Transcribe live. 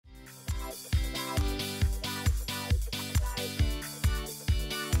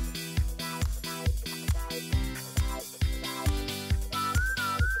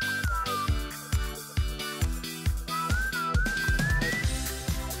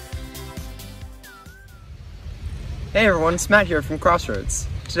Hey everyone, it's Matt here from Crossroads.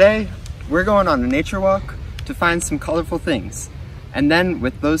 Today, we're going on a nature walk to find some colorful things. And then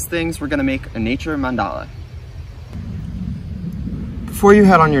with those things, we're gonna make a nature mandala. Before you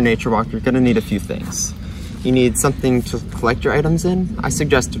head on your nature walk, you're gonna need a few things. You need something to collect your items in. I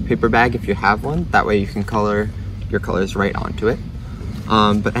suggest a paper bag if you have one. That way you can color your colors right onto it.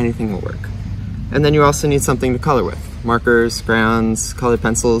 But anything will work. And then you also need something to color with. Markers, crayons, colored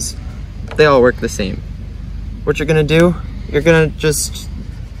pencils, they all work the same. What you're gonna do, you're gonna just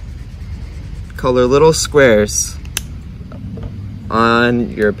color little squares on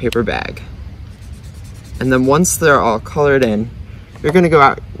your paper bag. And then once they're all colored in, you're gonna go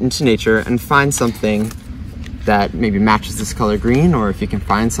out into nature and find something that maybe matches this color green, or if you can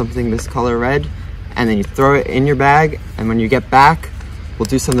find something this color red, and then you throw it in your bag, and when you get back, we'll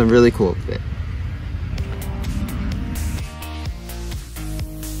do something really cool with it.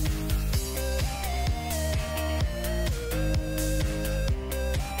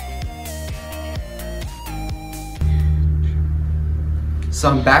 So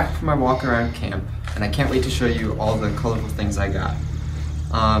I'm back from my walk around camp, and I can't wait to show you all the colorful things I got.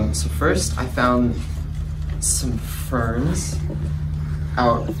 So first I found some ferns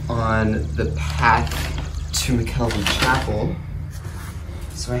out on the path to McKelvey Chapel.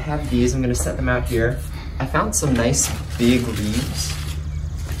 So I have these, I'm gonna set them out here. I found some nice big leaves.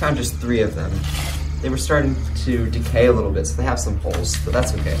 I found just 3 of them. They were starting to decay a little bit, so they have some holes, but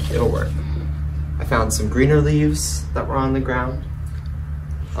that's okay, it'll work. I found some greener leaves that were on the ground.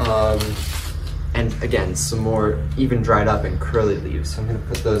 And again, some more even dried up and curly leaves. So I'm gonna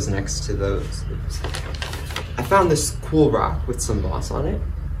put those next to those leaves. I found this cool rock with some moss on it,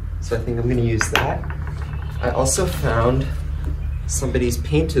 so I think I'm gonna use that. I also found somebody's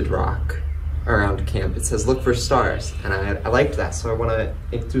painted rock around camp. It says, "Look for stars," and I liked that, so I wanna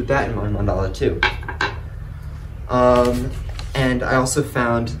include that in my mandala too. And I also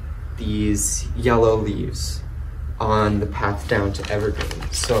found these yellow leaves on the path down to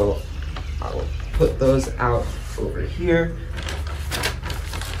Evergreen. So I will put those out over here.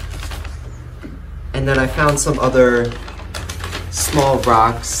 And then I found some other small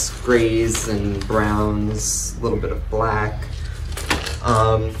rocks, grays and browns, a little bit of black.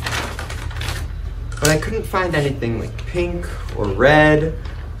 But I couldn't find anything like pink or red.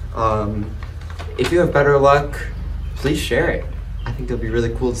 If you have better luck, please share it. I think it'll be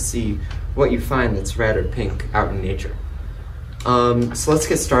really cool to see what you find that's red or pink out in nature. So let's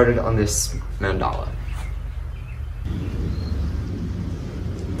get started on this mandala.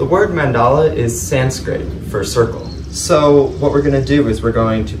 The word mandala is Sanskrit for circle. So what we're gonna do is we're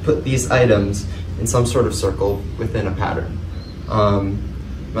going to put these items in some sort of circle within a pattern.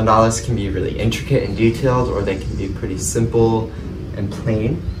 Mandalas can be really intricate and detailed, or they can be pretty simple and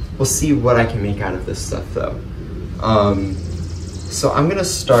plain. We'll see what I can make out of this stuff though. So I'm gonna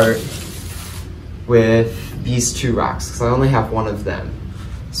start with these 2 rocks, because I only have one of them.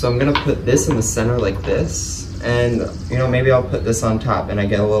 So I'm gonna put this in the center like this, and maybe I'll put this on top and I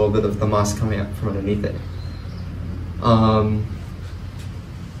get a little bit of the moss coming up from underneath it. And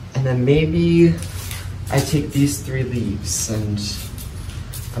then maybe I take these 3 leaves and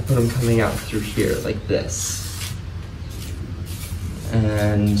I put them coming out through here like this.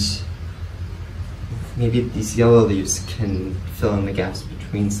 And maybe these yellow leaves can fill in the gaps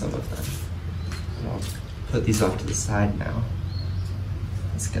between some of them. I'll put these off to the side now.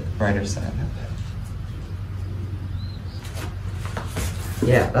 Let's get the brighter side up.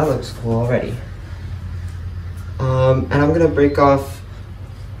 Yeah, that looks cool already. And I'm gonna break off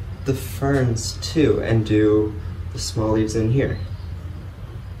the ferns too and do the small leaves in here.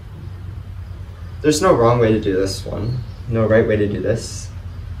 There's no wrong way to do this one, no right way to do this.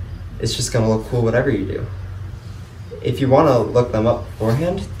 It's just gonna look cool whatever you do. If you want to look them up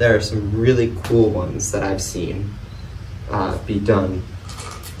beforehand, there are some really cool ones that I've seen be done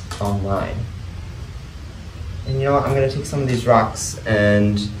online. And you know what, I'm going to take some of these rocks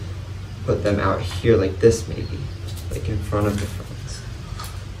and put them out here like this maybe, like in front of the ferns.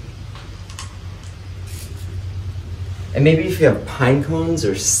 And maybe if you have pine cones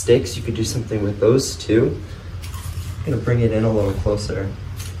or sticks, you could do something with those too. I'm going to bring it in a little closer.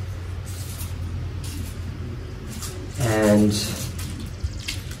 And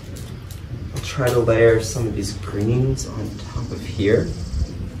I'll try to layer some of these greens on top of here.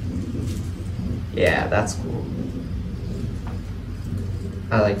 Yeah, that's cool.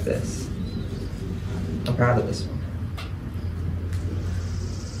 I like this. I'm proud of this one.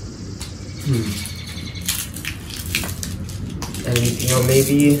 And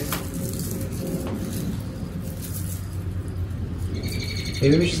maybe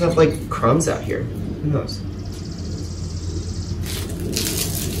we just have like crumbs out here. Who knows?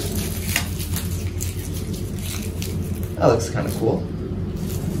 That looks kind of cool.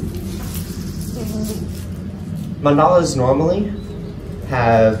 Mandalas normally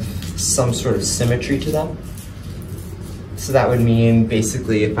have some sort of symmetry to them. So that would mean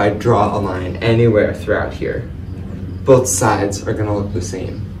basically if I draw a line anywhere throughout here, both sides are gonna look the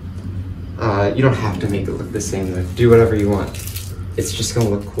same. You don't have to make it look the same though. Do whatever you want. It's just gonna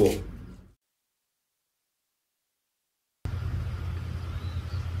look cool.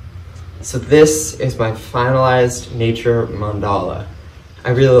 So this is my finalized nature mandala. I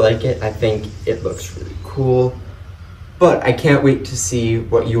really like it. I think it looks really cool, but I can't wait to see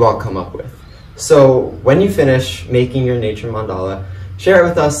what you all come up with. So when you finish making your nature mandala, share it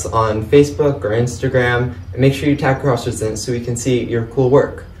with us on Facebook or Instagram, and make sure you tag Crossroads in it so we can see your cool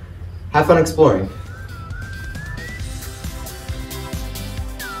work. Have fun exploring.